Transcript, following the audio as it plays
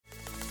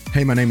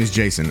Hey, my name is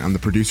Jason. I'm the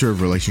producer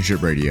of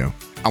Relationship Radio.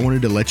 I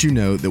wanted to let you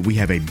know that we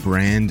have a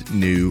brand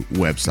new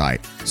website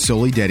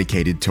solely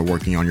dedicated to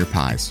working on your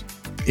pies.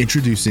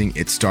 Introducing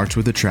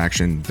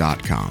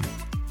itstartswithattraction.com.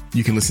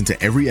 You can listen to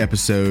every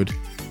episode,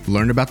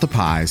 learn about the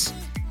pies,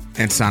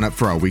 and sign up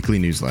for our weekly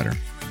newsletter.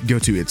 Go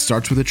to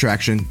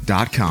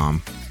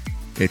itstartswithattraction.com.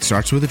 It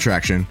starts with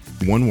attraction,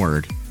 one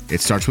word,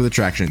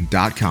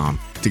 itstartswithattraction.com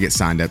to get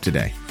signed up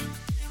today.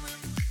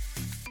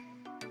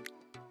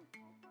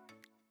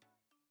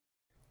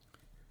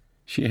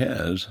 She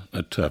has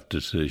a tough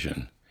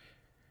decision.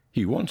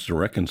 He wants to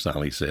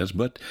reconcile, he says,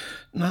 but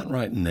not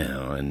right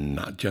now and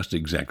not just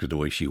exactly the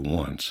way she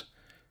wants.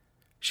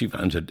 She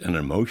finds it an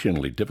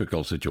emotionally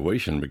difficult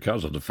situation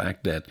because of the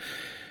fact that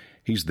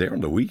he's there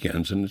on the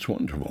weekends and it's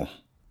wonderful.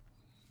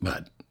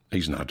 But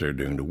he's not there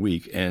during the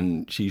week,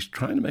 and she's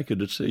trying to make a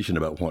decision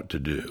about what to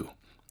do.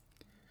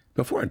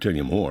 Before I tell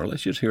you more,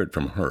 let's just hear it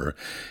from her,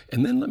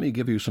 and then let me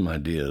give you some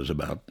ideas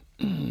about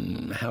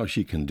how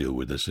she can deal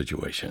with this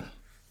situation.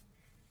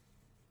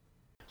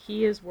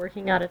 He is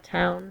working out of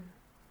town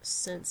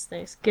since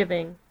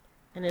Thanksgiving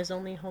and is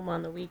only home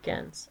on the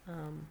weekends.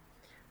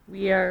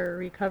 We are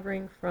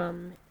recovering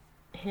from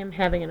him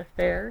having an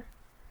affair.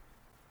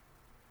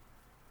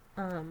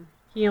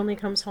 He only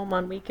comes home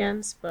on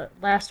weekends, but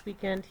last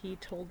weekend he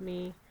told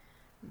me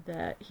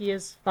that he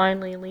is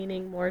finally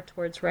leaning more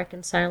towards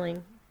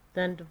reconciling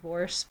than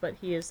divorce, but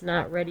he is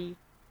not ready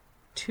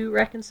to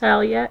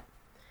reconcile yet.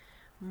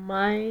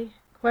 My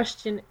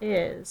question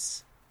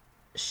is,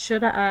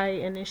 should I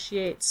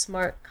initiate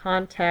smart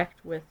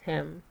contact with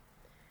him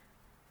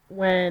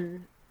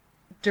when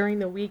during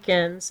the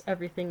weekends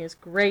everything is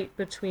great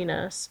between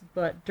us,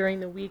 but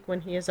during the week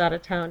when he is out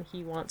of town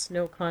he wants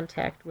no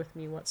contact with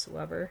me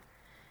whatsoever,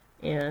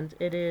 and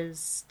it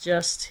is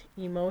just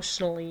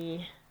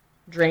emotionally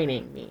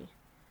draining me.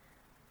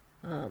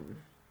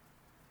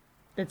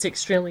 It's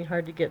extremely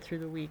hard to get through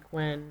the week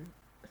when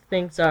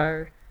things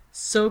are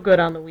so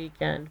good on the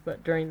weekend,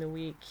 but during the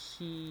week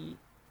he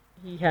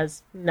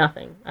has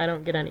nothing. I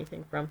don't get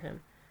anything from him.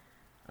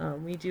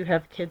 We do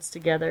have kids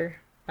together.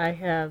 I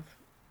have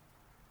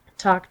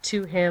talked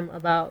to him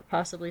about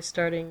possibly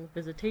starting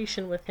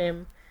visitation with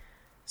him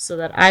so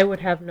that I would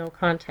have no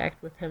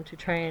contact with him to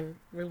try and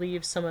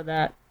relieve some of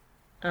that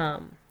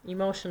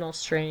emotional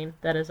strain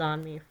that is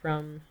on me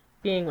from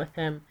being with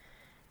him.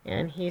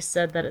 And he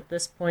said that at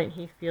this point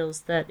he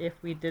feels that if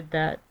we did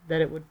that,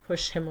 that it would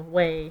push him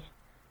away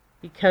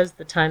because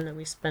the time that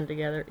we spend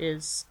together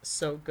is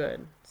so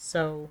good.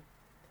 So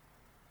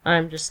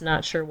I'm just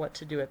not sure what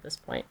to do at this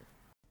point.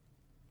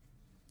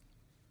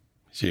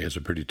 She has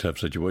a pretty tough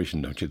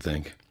situation, don't you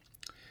think?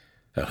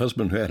 A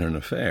husband who had an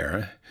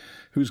affair,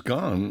 who's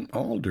gone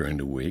all during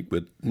the week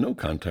with no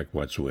contact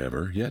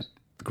whatsoever, yet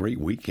great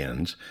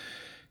weekends.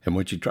 And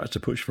when she tries to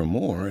push for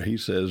more, he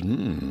says,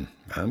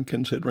 I'm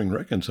considering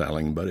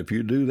reconciling, but if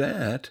you do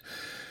that,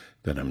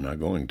 then I'm not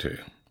going to.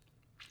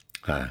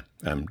 Hi,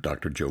 I'm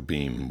Dr. Joe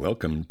Beam.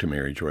 Welcome to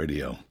Marriage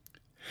Radio.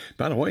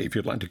 By the way, if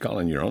you'd like to call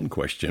in your own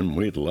question,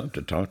 we'd love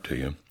to talk to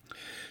you.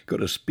 Go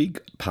to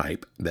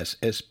SpeakPipe, that's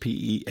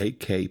SpeakPipe,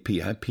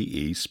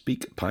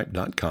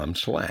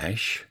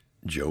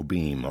 speakpipe.com/Joe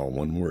Beam, all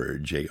one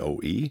word,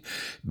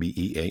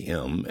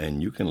 JoeBeam,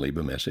 and you can leave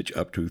a message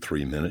up to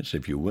 3 minutes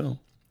if you will.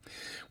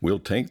 We'll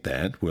take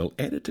that, we'll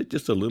edit it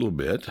just a little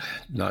bit,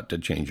 not to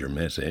change your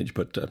message,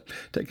 but to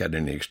take out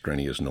any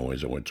extraneous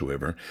noise or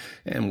whatsoever,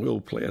 and we'll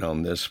play it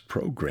on this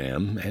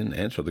program and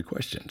answer the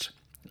questions.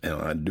 Now,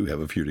 I do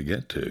have a few to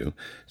get to,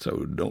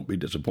 so don't be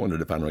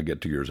disappointed if I don't get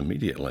to yours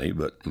immediately,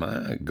 but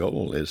my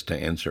goal is to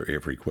answer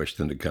every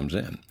question that comes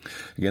in.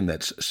 Again,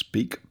 that's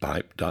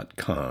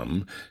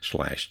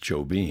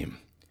speakpipe.com/Joe Beam.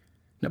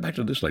 Now, back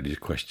to this lady's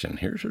question.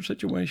 Here's her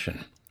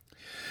situation.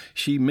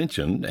 She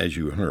mentioned, as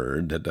you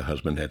heard, that the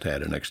husband had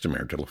had an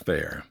extramarital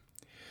affair.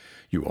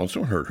 You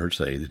also heard her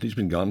say that he's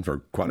been gone for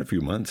quite a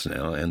few months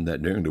now, and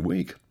that during the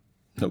week,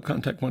 no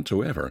contact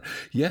whatsoever.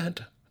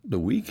 Yet, the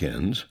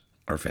weekends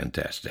are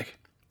fantastic.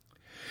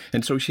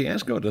 And so she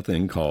asked about a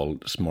thing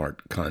called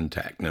smart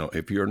contact. Now,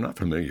 if you're not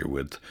familiar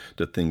with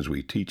the things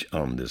we teach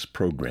on this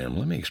program,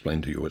 let me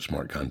explain to you what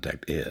smart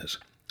contact is.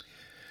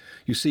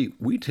 You see,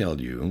 we tell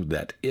you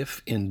that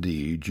if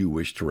indeed you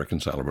wish to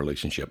reconcile a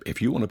relationship,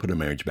 if you want to put a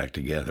marriage back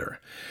together,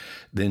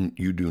 then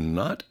you do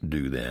not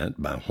do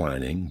that by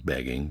whining,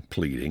 begging,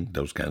 pleading,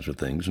 those kinds of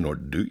things, nor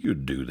do you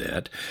do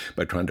that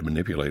by trying to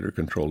manipulate or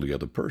control the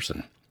other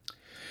person.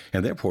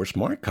 And therefore,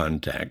 smart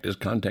contact is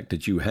contact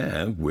that you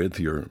have with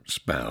your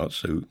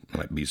spouse who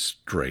might be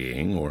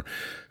straying or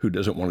who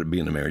doesn't want to be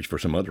in a marriage for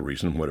some other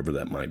reason, whatever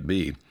that might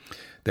be.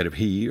 That if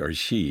he or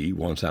she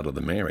wants out of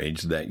the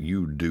marriage, that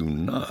you do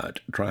not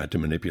try to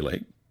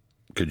manipulate,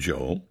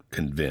 cajole,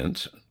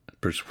 convince,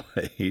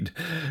 persuade.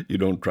 You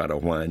don't try to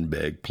whine,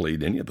 beg,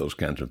 plead, any of those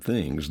kinds of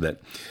things.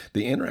 That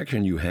the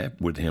interaction you have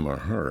with him or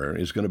her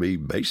is going to be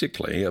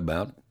basically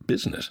about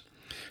business.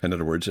 In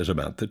other words, it's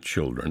about the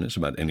children. It's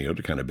about any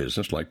other kind of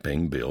business like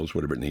paying bills,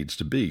 whatever it needs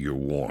to be. You're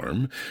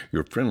warm.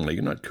 You're friendly.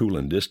 You're not cool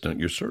and distant.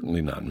 You're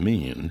certainly not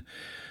mean.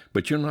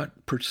 But you're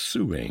not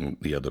pursuing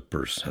the other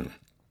person.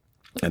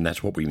 And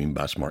that's what we mean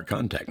by smart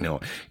contact.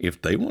 Now,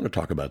 if they want to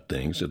talk about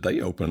things, if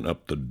they open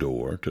up the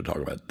door to talk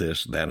about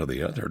this, that, or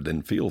the other,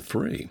 then feel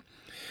free.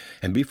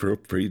 And feel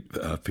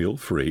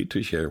free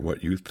to share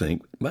what you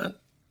think,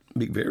 but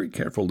be very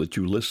careful that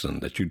you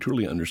listen, that you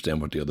truly understand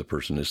what the other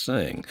person is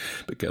saying,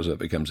 because that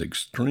becomes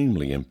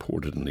extremely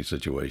important in these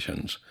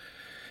situations.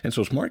 And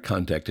so smart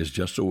contact is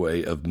just a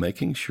way of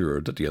making sure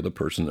that the other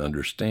person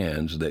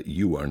understands that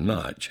you are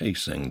not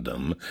chasing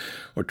them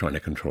or trying to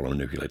control or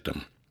manipulate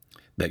them.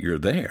 That you're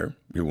there,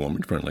 you're warm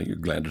and friendly, you're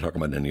glad to talk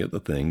about any other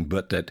thing,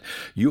 but that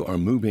you are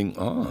moving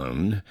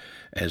on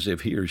as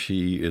if he or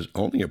she is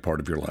only a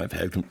part of your life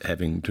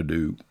having to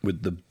do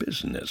with the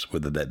business,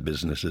 whether that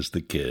business is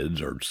the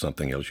kids or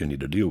something else you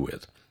need to deal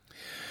with.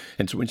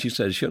 And so when she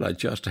says, should I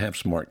just have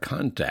smart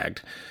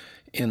contact?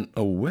 In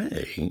a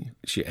way,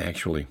 she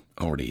actually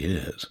already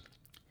is.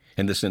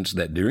 In the sense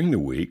that during the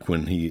week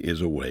when he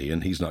is away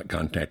and he's not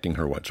contacting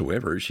her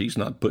whatsoever, she's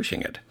not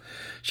pushing it.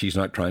 She's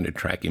not trying to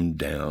track him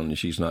down.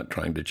 She's not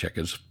trying to check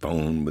his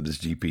phone with his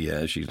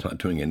GPS. She's not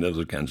doing any of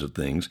those kinds of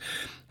things.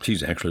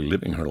 She's actually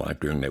living her life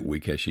during that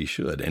week as she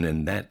should. And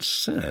in that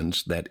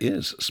sense, that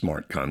is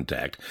smart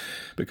contact,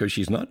 because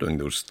she's not doing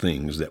those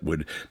things that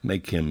would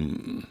make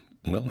him,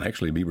 well,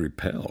 actually be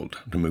repelled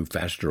to move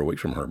faster away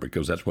from her,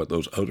 because that's what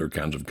those other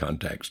kinds of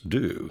contacts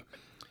do.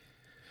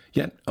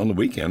 Yet, on the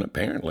weekend,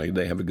 apparently,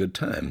 they have a good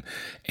time.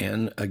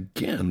 And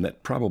again,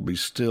 that probably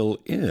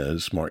still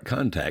is smart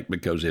contact,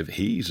 because if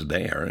he's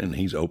there and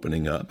he's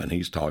opening up and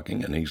he's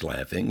talking and he's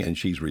laughing and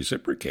she's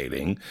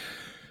reciprocating,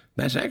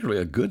 that's actually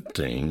a good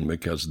thing,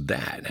 because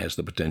that has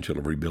the potential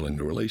of rebuilding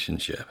the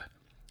relationship.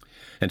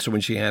 And so when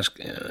she asks,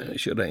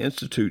 should I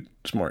institute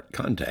smart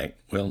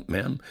contact? Well,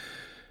 ma'am,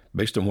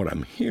 based on what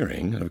I'm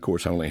hearing, and of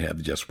course I only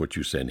have just what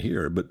you said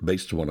here, but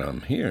based on what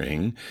I'm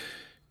hearing,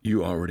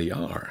 you already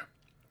are.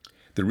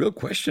 The real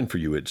question for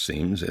you, it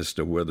seems, as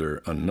to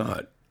whether or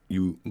not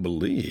you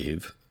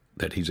believe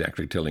that he's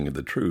actually telling you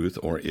the truth,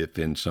 or if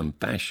in some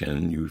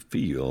fashion you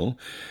feel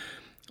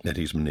that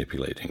he's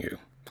manipulating you.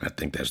 I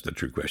think that's the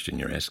true question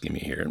you're asking me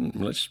here.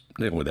 Let's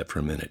deal with that for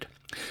a minute.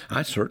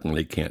 I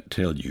certainly can't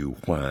tell you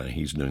why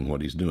he's doing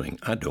what he's doing.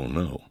 I don't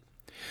know.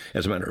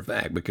 As a matter of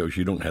fact, because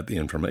you don't have the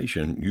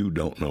information, you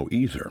don't know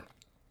either.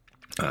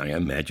 I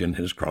imagine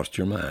has crossed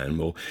your mind,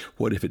 well,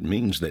 what if it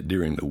means that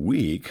during the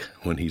week,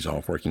 when he's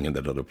off working in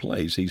that other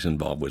place, he's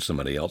involved with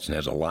somebody else and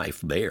has a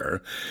life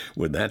there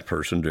with that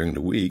person during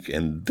the week,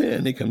 and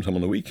then he comes home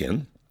on the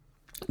weekend,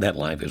 that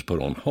life is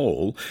put on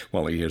hold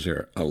while he has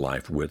a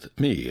life with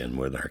me and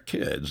with our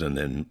kids, and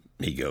then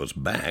he goes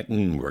back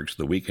and works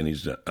the week, and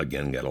he's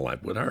again got a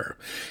life with her.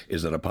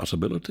 Is that a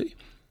possibility?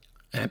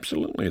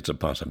 Absolutely, it's a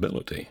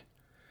possibility.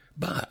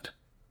 But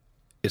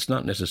it's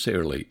not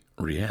necessarily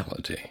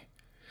reality.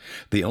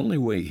 The only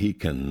way he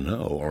can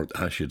know, or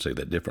I should say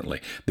that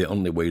differently, the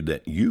only way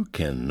that you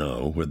can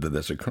know whether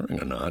that's occurring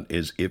or not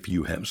is if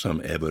you have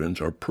some evidence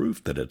or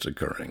proof that it's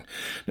occurring.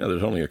 Now,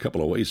 there's only a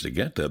couple of ways to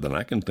get there that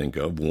I can think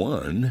of.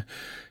 One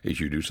is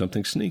you do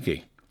something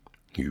sneaky.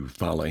 You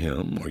follow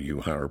him, or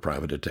you hire a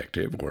private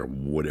detective, or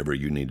whatever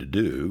you need to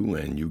do,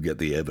 and you get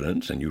the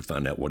evidence and you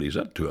find out what he's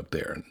up to up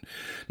there.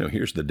 Now,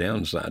 here's the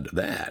downside to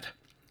that.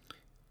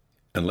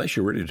 Unless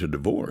you're ready to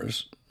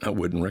divorce, I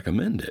wouldn't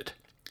recommend it.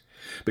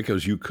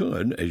 Because you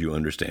could, as you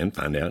understand,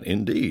 find out,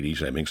 indeed, he's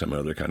having some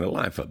other kind of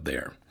life up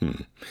there.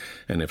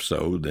 And if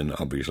so, then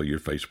obviously you're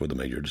faced with a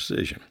major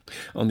decision.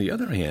 On the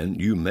other hand,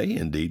 you may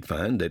indeed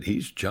find that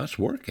he's just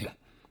working,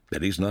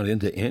 that he's not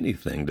into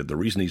anything, that the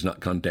reason he's not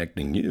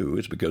contacting you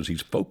is because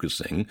he's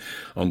focusing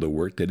on the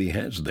work that he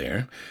has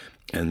there,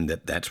 and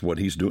that's what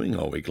he's doing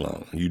all week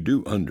long. You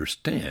do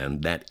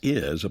understand that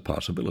is a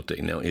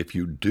possibility. Now, if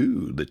you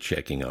do the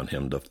checking on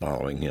him, the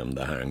following him,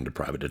 the hiring the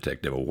private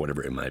detective, or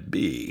whatever it might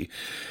be,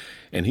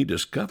 and he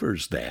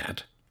discovers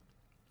that,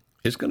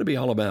 it's going to be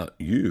all about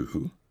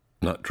you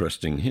not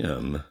trusting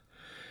him,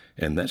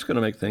 and that's going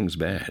to make things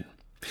bad.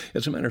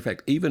 As a matter of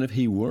fact, even if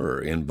he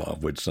were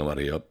involved with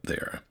somebody up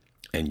there,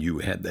 and you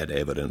had that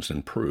evidence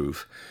and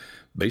proof,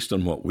 based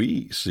on what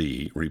we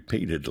see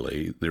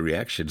repeatedly, the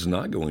reaction's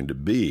not going to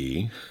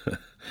be,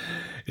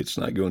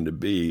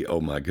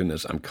 oh my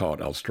goodness, I'm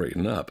caught, I'll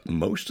straighten up,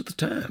 most of the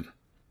time.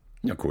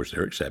 Of course,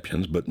 there are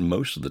exceptions, but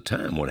most of the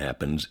time what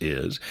happens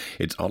is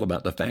it's all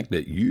about the fact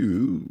that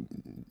you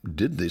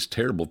did this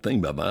terrible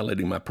thing by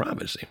violating my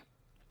privacy.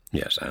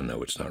 Yes, I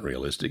know it's not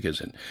realistic, is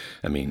it?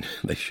 I mean,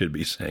 they should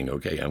be saying,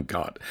 okay, I'm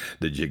caught,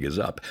 the jig is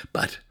up.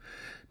 But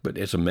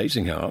it's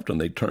amazing how often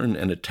they turn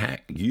and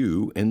attack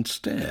you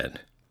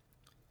instead.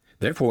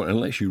 Therefore,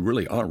 unless you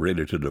really are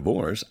ready to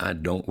divorce, I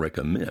don't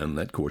recommend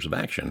that course of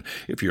action.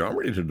 If you are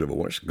ready to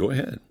divorce, go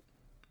ahead.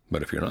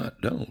 But if you're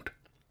not, don't.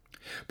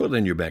 But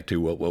then you're back to,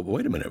 well,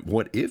 wait a minute.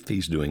 What if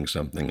he's doing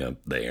something up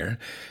there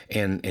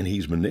and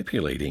he's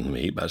manipulating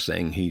me by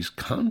saying he's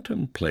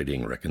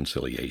contemplating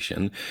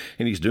reconciliation,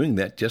 and he's doing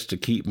that just to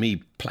keep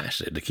me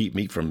placid, to keep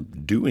me from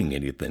doing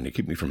anything, to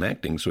keep me from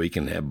acting so he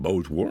can have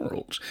both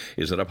worlds?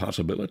 Is that a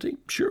possibility?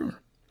 Sure,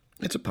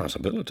 it's a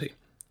possibility.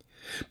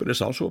 But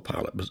it's also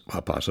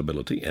a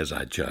possibility, as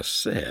I just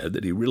said,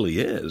 that he really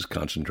is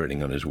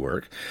concentrating on his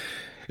work,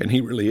 and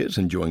he really is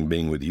enjoying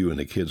being with you and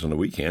the kids on the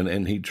weekend,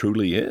 and he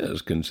truly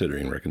is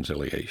considering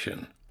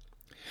reconciliation.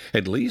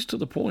 At least to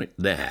the point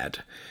that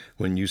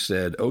when you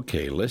said,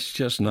 okay, let's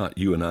just not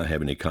you and I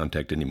have any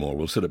contact anymore,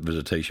 we'll set up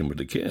visitation with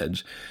the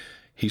kids,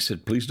 he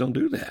said, please don't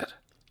do that.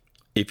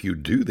 If you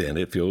do that,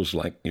 it feels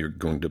like you're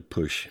going to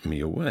push me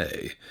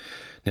away.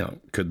 Now,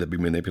 could that be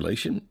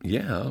manipulation?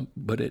 Yeah,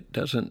 but it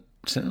doesn't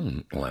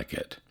sound like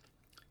it.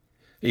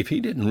 If he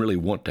didn't really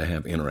want to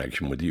have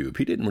interaction with you, if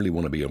he didn't really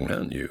want to be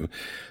around you,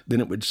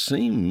 then it would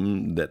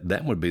seem that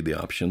that would be the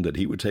option that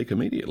he would take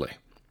immediately.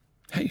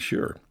 Hey,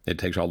 sure, it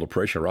takes all the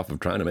pressure off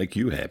of trying to make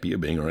you happy, of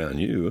being around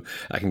you.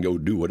 I can go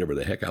do whatever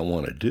the heck I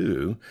want to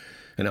do,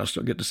 and I'll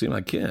still get to see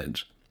my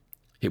kids.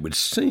 It would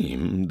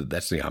seem that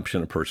that's the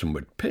option a person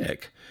would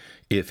pick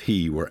if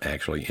he were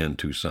actually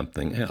into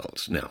something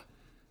else. Now,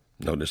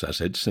 notice I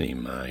said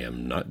seem. I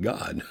am not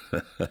God.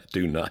 I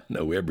do not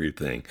know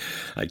everything.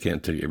 I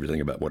can't tell you everything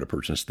about what a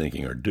person's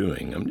thinking or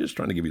doing. I'm just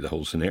trying to give you the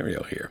whole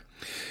scenario here.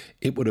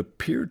 It would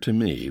appear to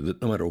me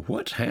that no matter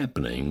what's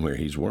happening where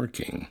he's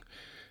working,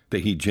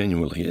 that he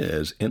genuinely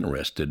is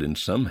interested in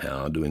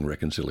somehow doing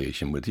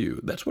reconciliation with you.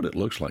 That's what it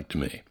looks like to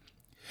me.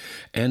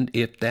 And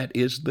if that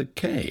is the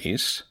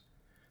case,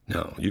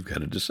 now you've got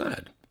to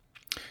decide.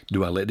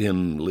 Do I let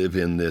him live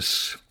in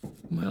this,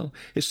 well,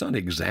 it's not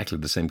exactly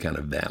the same kind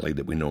of valley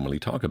that we normally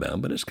talk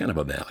about, but it's kind of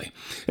a valley.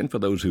 And for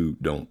those who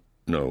don't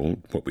know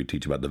what we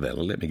teach about the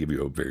valley, let me give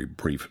you a very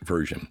brief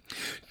version.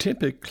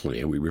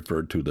 Typically, we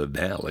refer to the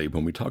valley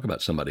when we talk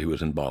about somebody who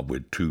is involved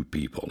with two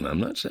people. Now, I'm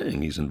not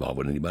saying he's involved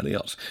with anybody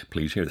else.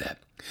 Please hear that.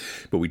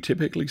 But we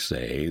typically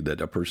say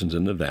that a person's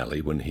in the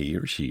valley when he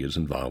or she is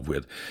involved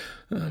with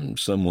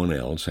someone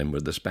else and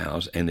with the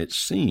spouse, and it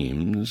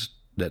seems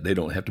that they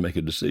don't have to make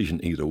a decision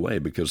either way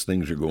because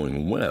things are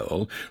going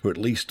well, or at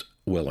least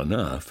well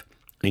enough,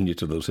 in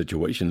each of those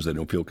situations they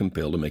don't feel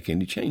compelled to make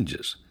any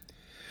changes.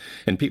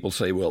 And people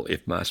say, well,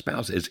 if my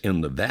spouse is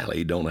in the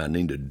valley, don't I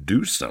need to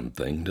do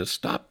something to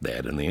stop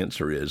that? And the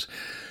answer is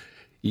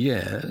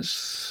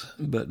yes,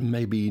 but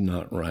maybe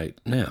not right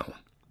now.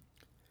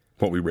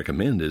 What we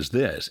recommend is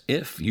this: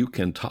 if you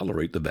can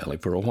tolerate the valley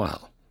for a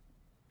while,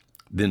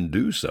 then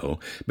do so,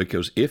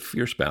 because if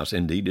your spouse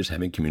indeed is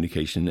having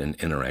communication and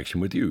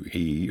interaction with you,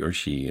 he or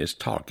she is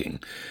talking,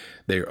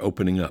 they're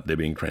opening up, they're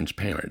being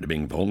transparent, they're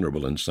being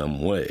vulnerable in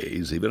some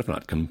ways, even if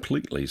not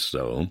completely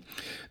so,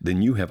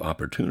 then you have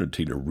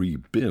opportunity to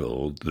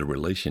rebuild the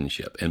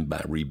relationship. And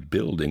by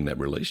rebuilding that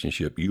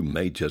relationship, you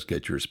may just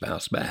get your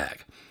spouse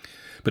back.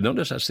 But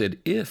notice I said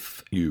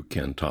if you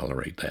can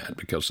tolerate that,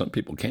 because some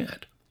people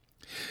can't.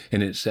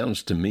 And it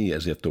sounds to me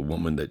as if the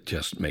woman that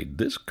just made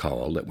this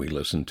call that we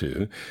listened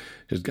to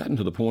has gotten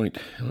to the point,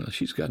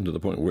 she's gotten to the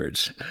point where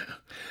it's,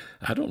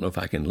 I don't know if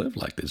I can live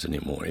like this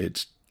anymore.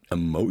 It's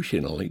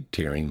emotionally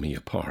tearing me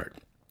apart.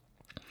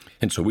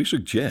 And so we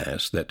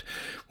suggest that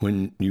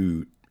when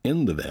you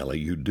in the valley,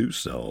 you do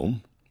so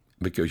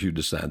because you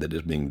decide that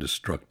it's being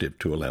destructive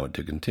to allow it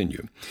to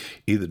continue,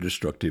 either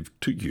destructive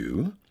to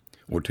you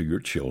or to your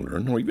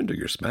children or even to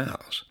your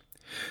spouse.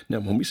 Now,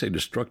 when we say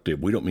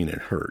destructive, we don't mean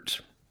it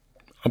hurts.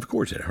 Of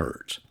course it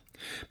hurts.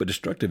 But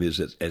destructive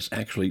is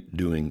actually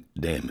doing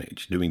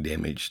damage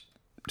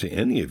to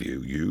any of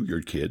you,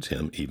 your kids,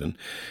 him, even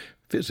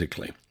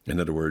physically. In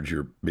other words,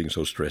 you're being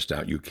so stressed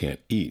out you can't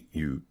eat.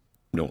 You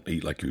don't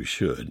eat like you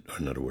should. Or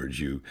in other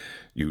words, you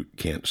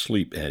can't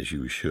sleep as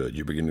you should.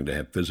 You're beginning to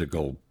have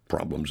physical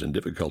problems and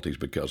difficulties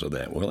because of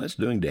that. Well, that's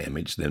doing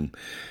damage. Then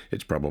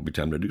it's probably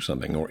time to do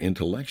something. Or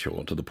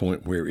intellectual, to the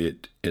point where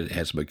it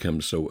has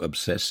become so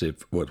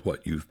obsessive with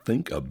what you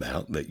think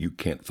about that you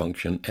can't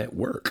function at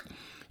work.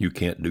 You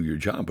can't do your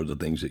job or the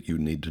things that you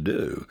need to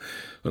do.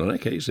 Well, in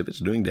that case, if it's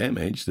doing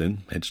damage, then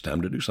it's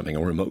time to do something.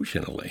 Or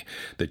emotionally,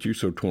 that you're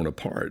so torn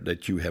apart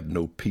that you have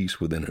no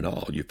peace within it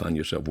all. You find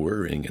yourself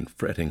worrying and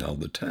fretting all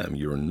the time.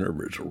 You're a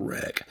nervous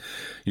wreck.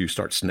 You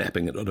start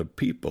snapping at other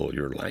people.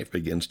 Your life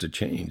begins to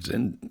change.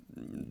 Then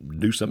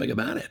do something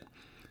about it.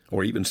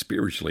 Or even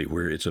spiritually,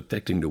 where it's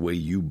affecting the way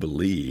you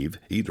believe,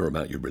 either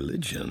about your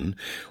religion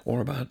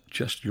or about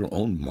just your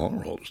own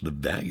morals, the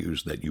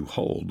values that you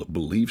hold, the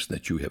beliefs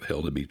that you have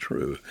held to be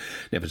true.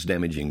 Now, if it's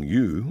damaging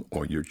you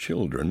or your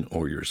children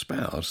or your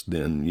spouse,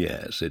 then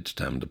yes, it's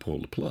time to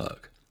pull the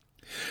plug.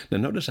 Now,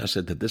 notice I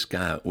said that this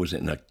guy was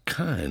in a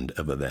kind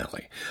of a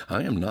valley.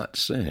 I am not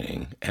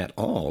saying at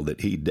all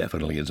that he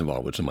definitely is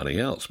involved with somebody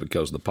else,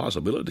 because the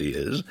possibility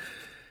is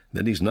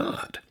that he's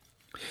not.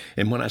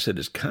 And when I said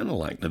it's kind of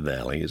like the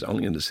valley, is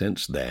only in the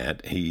sense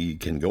that he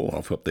can go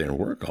off up there and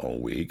work all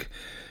week,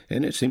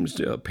 and it seems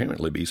to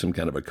apparently be some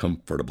kind of a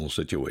comfortable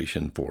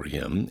situation for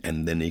him,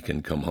 and then he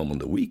can come home on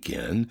the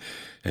weekend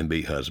and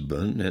be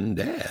husband and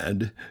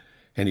dad,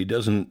 and he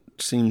doesn't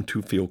seem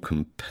to feel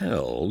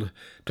compelled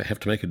to have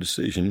to make a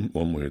decision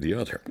one way or the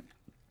other.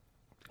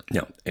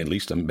 Now, at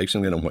least I'm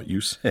basing it on what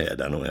you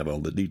said. I don't have all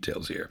the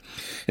details here.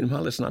 And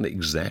while it's not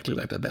exactly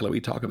like the valley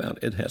we talk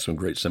about, it has some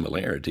great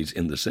similarities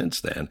in the sense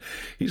that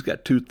he's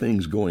got two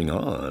things going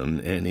on,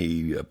 and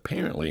he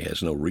apparently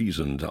has no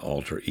reason to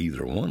alter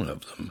either one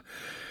of them.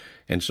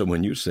 And so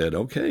when you said,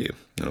 okay,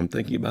 I'm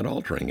thinking about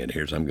altering it,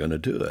 here's I'm going to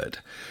do it.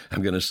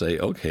 I'm going to say,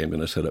 okay, I'm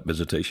going to set up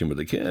visitation with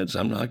the kids.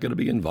 I'm not going to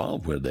be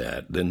involved with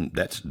that. Then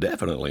that's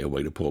definitely a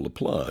way to pull the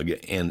plug.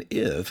 And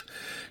if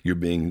you're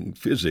being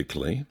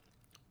physically,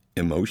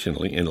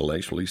 emotionally,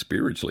 intellectually,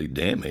 spiritually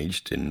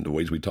damaged in the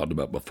ways we talked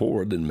about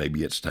before, then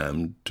maybe it's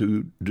time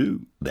to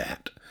do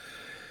that.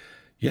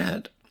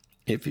 Yet,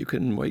 if you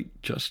can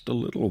wait just a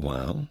little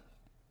while,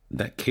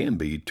 that can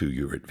be to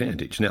your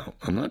advantage. Now,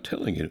 I'm not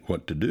telling you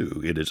what to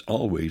do. It is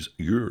always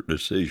your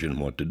decision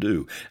what to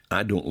do.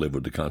 I don't live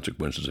with the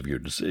consequences of your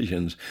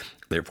decisions.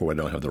 Therefore, I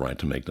don't have the right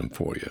to make them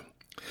for you.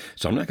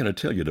 So I'm not going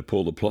to tell you to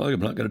pull the plug.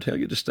 I'm not going to tell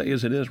you to stay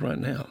as it is right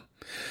now.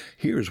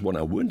 Here's what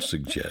I would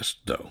suggest,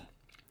 though.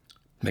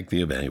 Make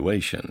the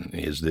evaluation.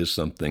 Is this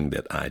something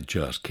that I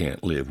just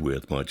can't live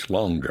with much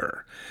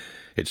longer?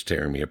 It's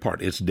tearing me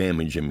apart. It's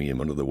damaging me in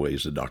one of the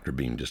ways that Dr.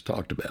 Beam just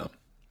talked about.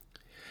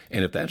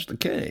 And if that's the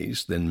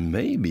case, then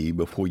maybe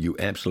before you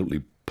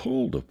absolutely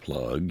pull the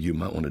plug, you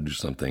might want to do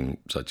something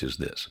such as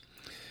this.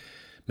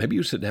 Maybe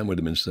you sit down with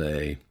him and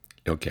say,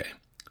 okay,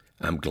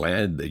 I'm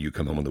glad that you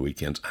come home on the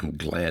weekends. I'm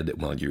glad that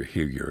while you're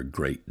here, you're a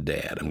great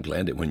dad. I'm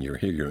glad that when you're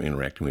here, you're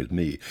interacting with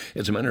me.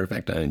 As a matter of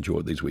fact, I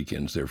enjoy these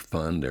weekends. They're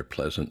fun. They're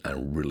pleasant. I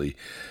really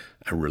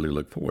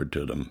look forward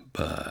to them.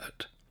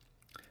 But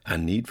I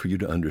need for you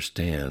to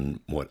understand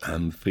what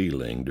I'm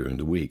feeling during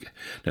the week.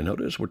 Now,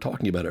 notice we're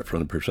talking about it from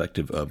the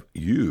perspective of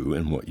you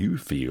and what you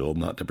feel,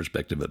 not the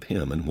perspective of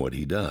him and what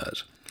he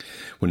does.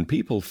 When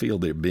people feel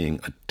they're being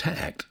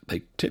attacked,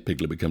 they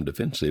typically become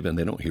defensive and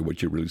they don't hear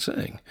what you're really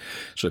saying.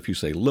 So if you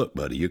say, look,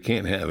 buddy, you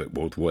can't have it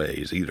both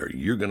ways. Either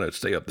you're going to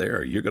stay up there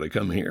or you're going to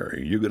come here or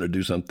you're going to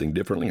do something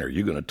differently or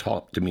you're going to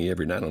talk to me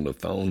every night on the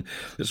phone.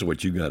 This is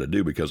what you got to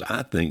do because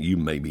I think you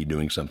may be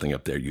doing something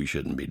up there you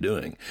shouldn't be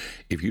doing.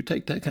 If you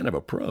take that kind of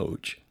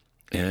approach,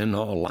 in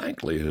all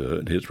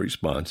likelihood, his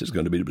response is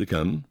going to be to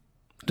become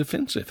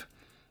defensive.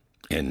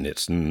 And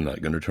it's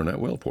not going to turn out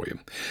well for you.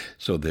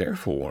 So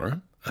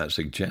therefore, I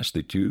suggest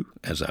that you,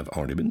 as I've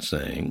already been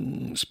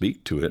saying,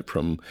 speak to it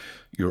from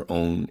your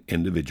own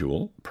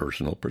individual,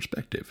 personal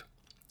perspective.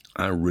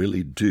 I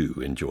really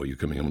do enjoy you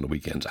coming home on the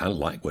weekends. I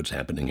like what's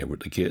happening here with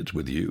the kids,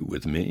 with you,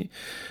 with me.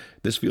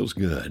 This feels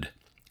good.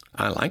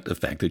 I like the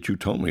fact that you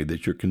told me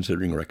that you're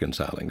considering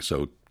reconciling,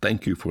 so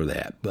thank you for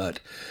that. But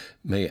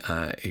may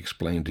I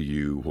explain to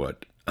you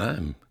what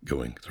I'm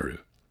going through?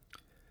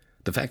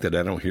 The fact that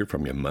I don't hear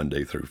from you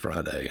Monday through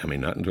Friday,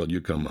 not until you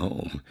come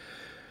home,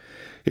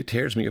 it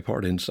tears me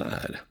apart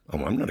inside.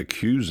 Oh, I'm not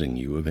accusing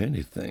you of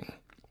anything.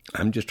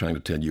 I'm just trying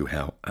to tell you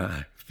how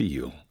I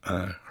feel.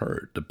 I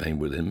hurt the pain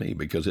within me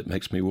because it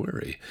makes me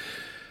worry.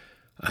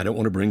 I don't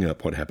want to bring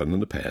up what happened in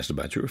the past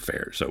about your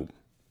affair. So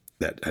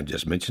that I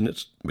just mentioned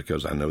it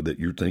because I know that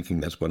you're thinking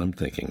that's what I'm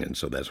thinking. And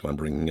so that's why I'm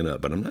bringing it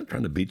up. But I'm not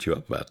trying to beat you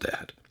up about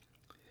that.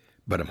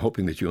 But I'm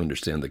hoping that you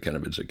understand the kind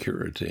of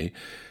insecurity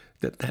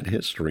that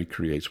history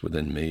creates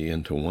within me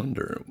and to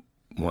wonder,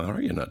 why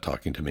are you not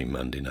talking to me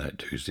Monday night,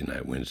 Tuesday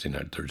night, Wednesday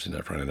night, Thursday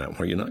night, Friday night? Why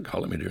are you not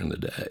calling me during the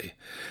day?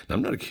 Now,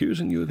 I'm not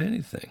accusing you of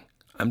anything.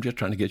 I'm just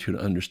trying to get you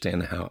to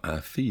understand how I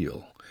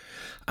feel.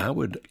 I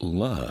would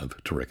love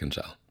to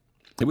reconcile.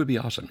 It would be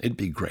awesome. It'd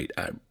be great.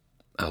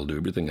 I'll do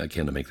everything I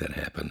can to make that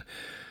happen.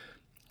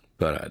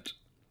 But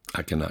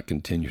I cannot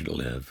continue to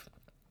live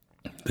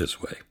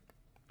this way.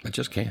 I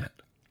just can't.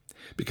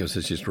 Because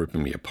it's just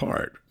ripping me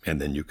apart.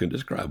 And then you can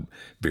describe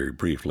very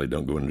briefly,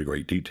 don't go into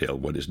great detail,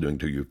 what it's doing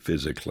to you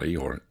physically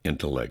or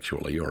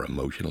intellectually or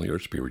emotionally or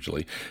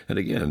spiritually. And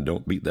again,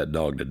 don't beat that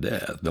dog to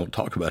death. Don't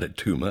talk about it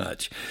too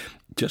much.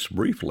 Just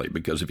briefly,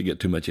 because if you get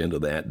too much into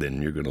that, then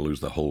you're going to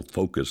lose the whole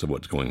focus of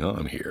what's going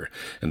on here.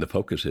 And the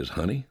focus is,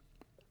 honey,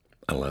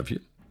 I love you.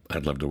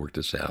 I'd love to work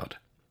this out.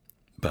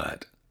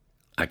 But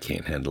I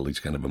can't handle these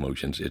kind of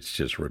emotions. It's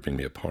just ripping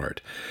me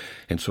apart.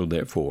 And so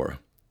therefore,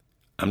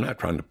 I'm not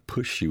trying to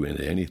push you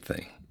into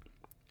anything,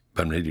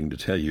 but I'm needing to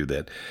tell you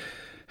that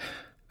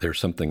there's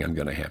something I'm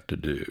going to have to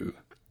do.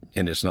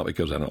 And it's not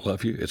because I don't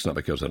love you. It's not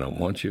because I don't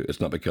want you. It's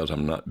not because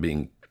I'm not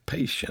being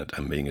patient.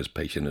 I'm being as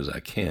patient as I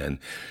can.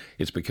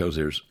 It's because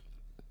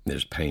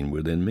there's pain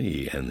within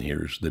me, and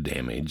here's the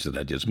damage that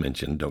I just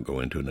mentioned. Don't go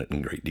into it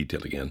in great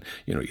detail again,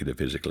 either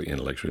physically,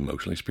 intellectually,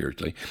 emotionally,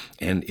 spiritually.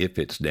 And if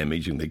it's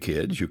damaging the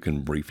kids, you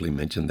can briefly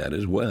mention that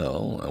as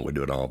well. I would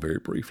do it all very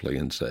briefly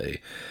and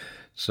say,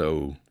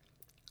 so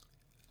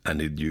I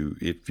need you,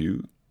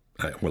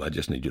 I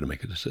just need you to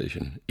make a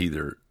decision.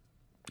 Either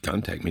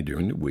contact me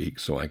during the week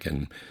so I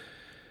can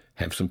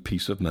have some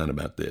peace of mind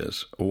about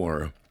this,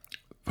 or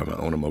for my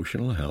own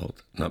emotional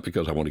health, not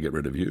because I want to get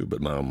rid of you,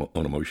 but my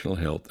own emotional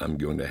health, I'm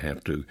going to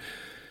have to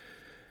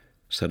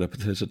set up a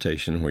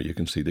visitation where you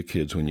can see the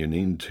kids when you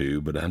need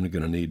to, but I'm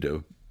going to need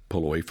to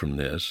pull away from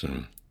this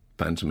and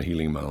find some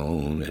healing of my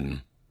own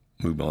and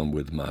move on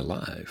with my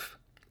life.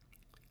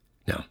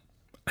 Now,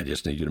 I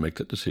just need you to make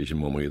that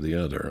decision one way or the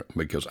other,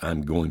 because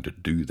I'm going to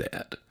do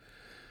that.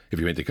 If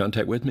you make the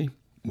contact with me,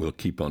 we'll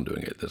keep on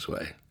doing it this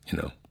way.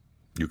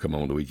 You come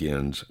on the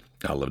weekends.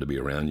 I love to be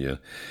around you.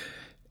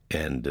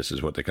 And this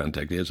is what the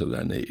contact is that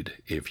I need.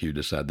 If you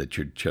decide that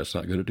you're just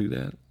not going to do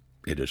that,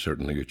 it is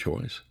certainly your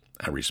choice.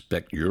 I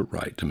respect your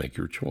right to make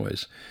your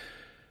choice,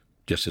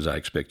 just as I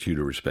expect you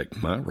to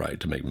respect my right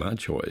to make my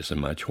choice. And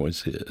my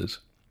choice is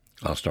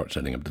I'll start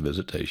setting up the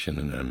visitation,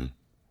 and I'm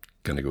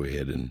going to go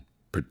ahead and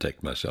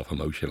protect myself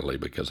emotionally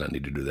because I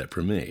need to do that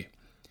for me.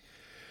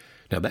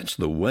 Now, that's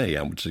the way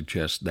I would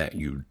suggest that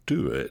you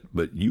do it,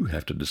 but you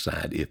have to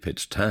decide if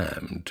it's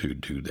time to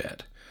do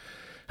that.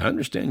 I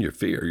understand your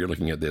fear. You're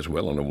looking at this.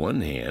 Well, on the one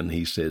hand,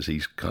 he says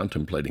he's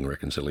contemplating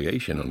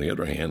reconciliation. On the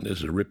other hand, this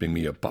is ripping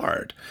me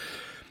apart.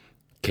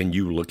 Can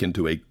you look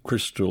into a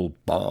crystal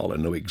ball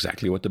and know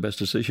exactly what the best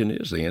decision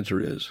is? The answer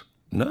is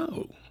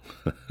no.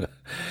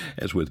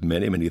 As with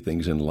many, many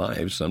things in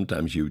life,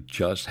 sometimes you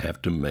just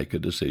have to make a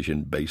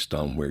decision based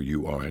on where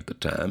you are at the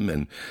time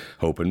and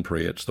hope and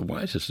pray it's the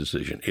wisest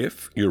decision.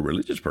 If you're a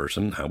religious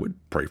person, I would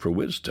pray for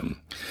wisdom.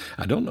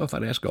 I don't know if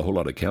I'd ask a whole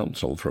lot of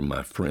counsel from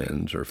my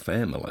friends or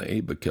family,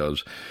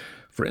 because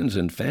friends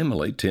and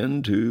family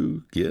tend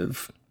to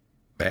give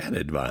bad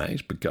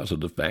advice because of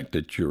the fact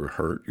that you're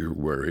hurt, you're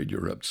worried,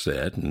 you're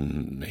upset,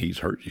 and he's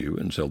hurt you,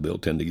 and so they'll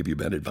tend to give you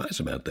bad advice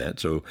about that.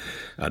 So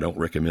I don't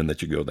recommend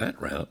that you go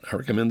that route. I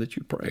recommend that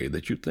you pray,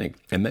 that you think,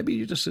 and maybe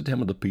you just sit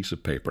down with a piece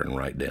of paper and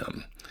write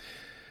down,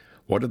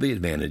 what are the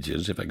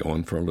advantages if I go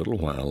on for a little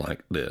while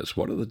like this?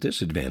 What are the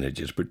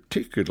disadvantages,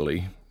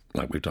 particularly,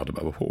 like we've talked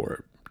about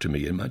before, to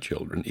me and my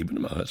children, even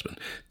to my husband,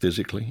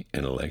 physically,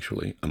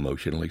 intellectually,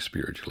 emotionally,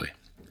 spiritually?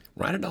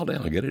 Write it all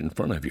down, get it in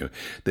front of you,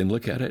 then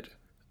look at it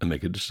and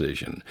make a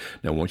decision.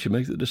 Now, once you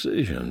make the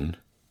decision,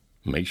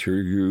 make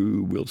sure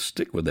you will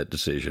stick with that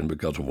decision,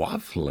 because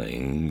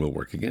waffling will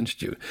work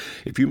against you.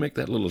 If you make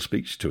that little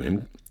speech to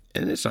him,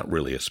 and it's not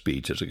really a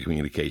speech, it's a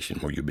communication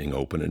where you're being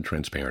open and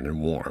transparent and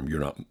warm. You're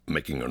not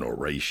making an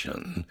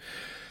oration.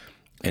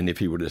 And if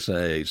he were to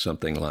say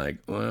something like,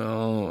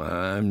 well,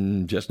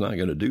 I'm just not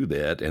going to do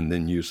that, and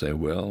then you say,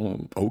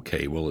 well,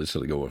 okay, well, let's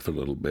go for a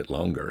little bit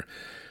longer,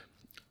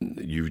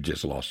 you've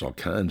just lost all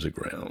kinds of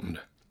ground.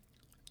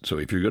 So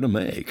if you're going to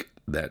make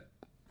that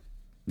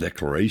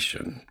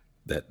declaration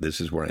that this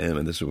is where I am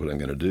and this is what I'm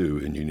going to do,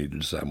 and you need to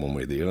decide one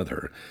way or the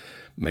other,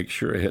 make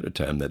sure ahead of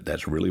time that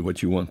that's really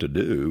what you want to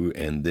do,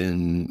 and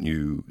then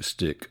you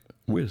stick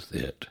with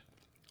it.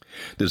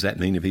 Does that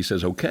mean if he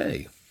says,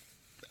 okay,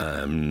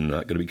 I'm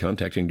not going to be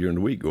contacting during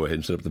the week, go ahead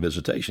and set up the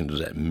visitation, does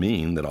that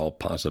mean that all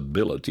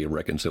possibility of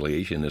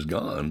reconciliation is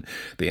gone?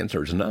 The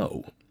answer is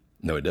no.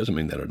 No, it doesn't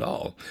mean that at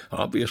all.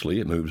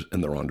 Obviously, it moves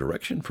in the wrong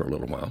direction for a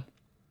little while.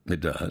 It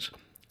does.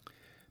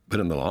 But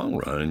in the long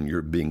run,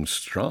 you're being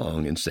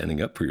strong and standing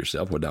up for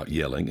yourself without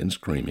yelling and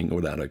screaming,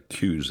 without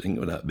accusing,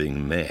 without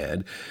being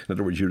mad. In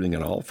other words, you're doing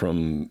it all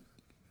from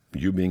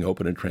you being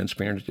open and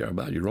transparent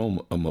about your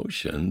own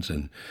emotions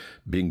and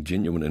being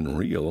genuine and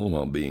real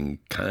while being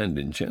kind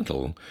and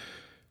gentle.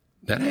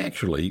 That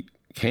actually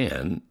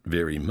can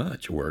very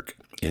much work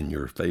in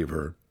your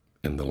favor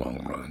in the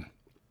long run.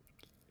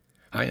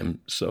 I am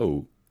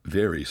so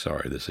very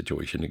sorry this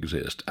situation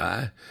exists.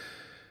 I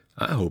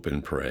hope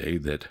and pray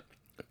that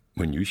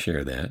when you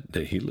share that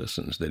he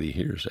listens, that he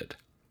hears it.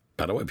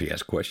 By the way, if he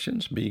asks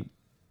questions, be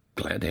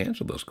glad to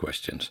answer those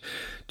questions.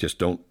 Just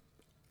don't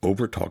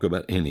over talk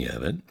about any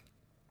of it.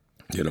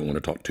 You don't want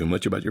to talk too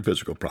much about your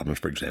physical problems,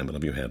 for example,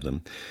 if you have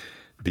them.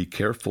 Be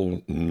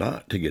careful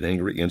not to get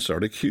angry and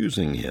start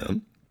accusing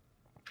him.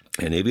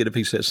 And even if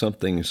he says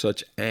something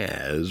such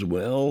as,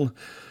 well,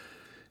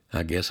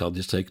 I guess I'll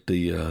just take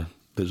the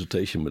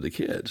visitation with the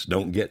kids.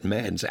 Don't get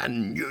mad and say, I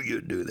knew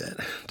you'd do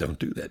that. Don't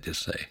do that.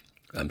 Just say,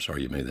 I'm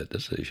sorry you made that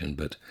decision,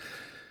 but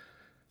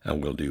I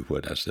will do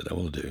what I said I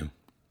will do.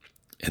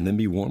 And then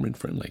be warm and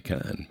friendly,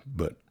 kind,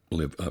 but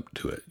live up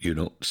to it. You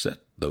don't set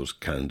those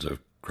kinds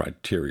of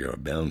criteria or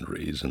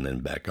boundaries and then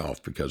back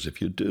off, because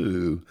if you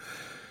do,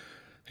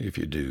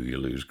 you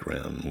lose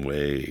ground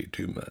way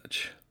too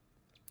much.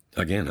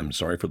 Again, I'm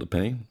sorry for the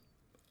pain.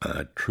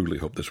 I truly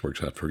hope this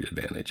works out for your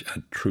advantage.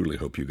 I truly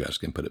hope you guys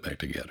can put it back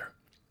together.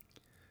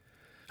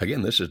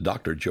 Again, this is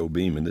Dr. Joe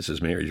Beam, and this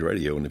is Marriage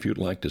Radio. And if you'd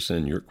like to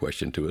send your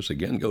question to us,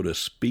 again, go to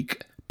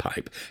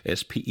SpeakPipe,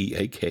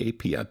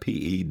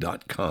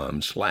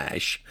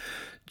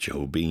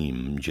 SpeakPipe.com/Joe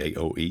Beam,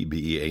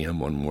 JoeBeam,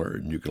 one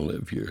word. You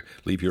can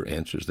leave your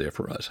answers there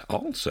for us.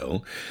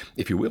 Also,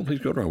 if you will,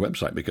 please go to our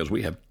website, because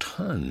we have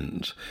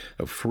tons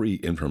of free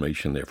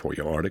information there for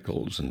you,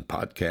 articles and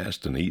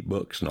podcasts and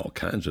ebooks and all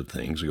kinds of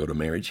things. Go to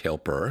Marriage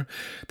Helper,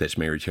 that's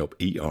Marriage Help,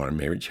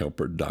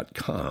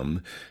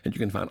 marriagehelper.com, and you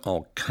can find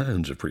all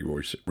kinds of free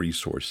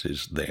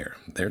resources there.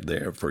 They're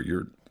there for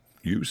your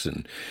use.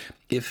 And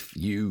if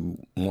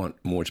you want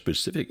more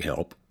specific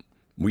help,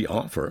 we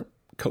offer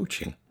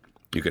coaching.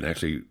 You can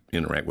actually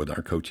interact with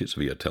our coaches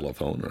via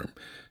telephone or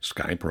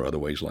Skype or other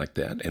ways like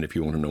that. And if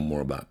you want to know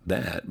more about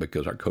that,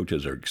 because our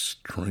coaches are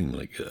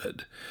extremely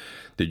good,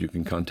 then you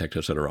can contact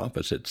us at our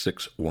office at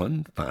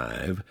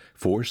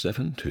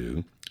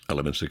 615-472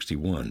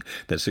 1161.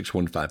 That's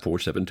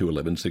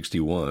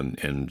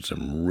 615-472-1161, and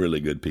some really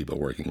good people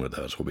working with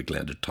us will be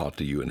glad to talk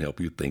to you and help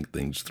you think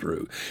things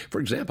through. For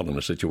example, in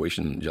a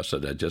situation just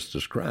that I just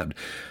described,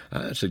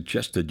 I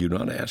suggested you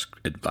not ask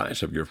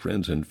advice of your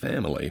friends and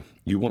family.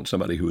 You want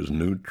somebody who is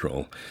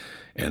neutral,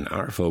 and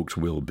our folks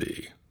will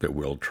be. They're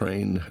well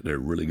trained, they're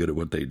really good at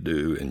what they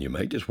do, and you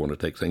may just want to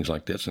take things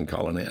like this and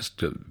call and ask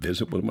to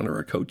visit with one of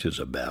our coaches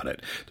about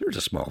it. There's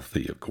a small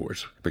fee, of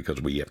course,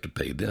 because we have to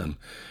pay them,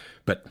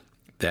 but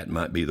that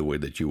might be the way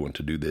that you want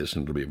to do this,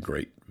 and it'll be of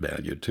great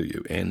value to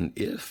you. And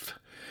if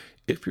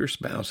your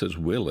spouse is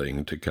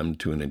willing to come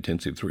to an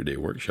intensive 3-day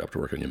workshop to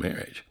work on your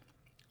marriage,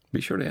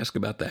 be sure to ask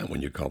about that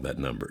when you call that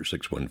number,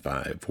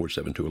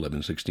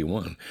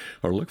 615-472-1161,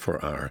 or look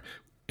for our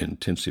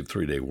intensive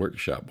 3-day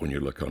workshop when you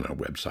look on our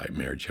website,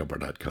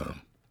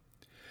 marriagehelper.com.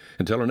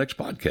 Until our next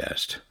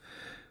podcast,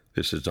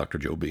 this is Dr.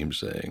 Joe Beam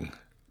saying,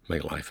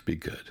 may life be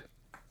good.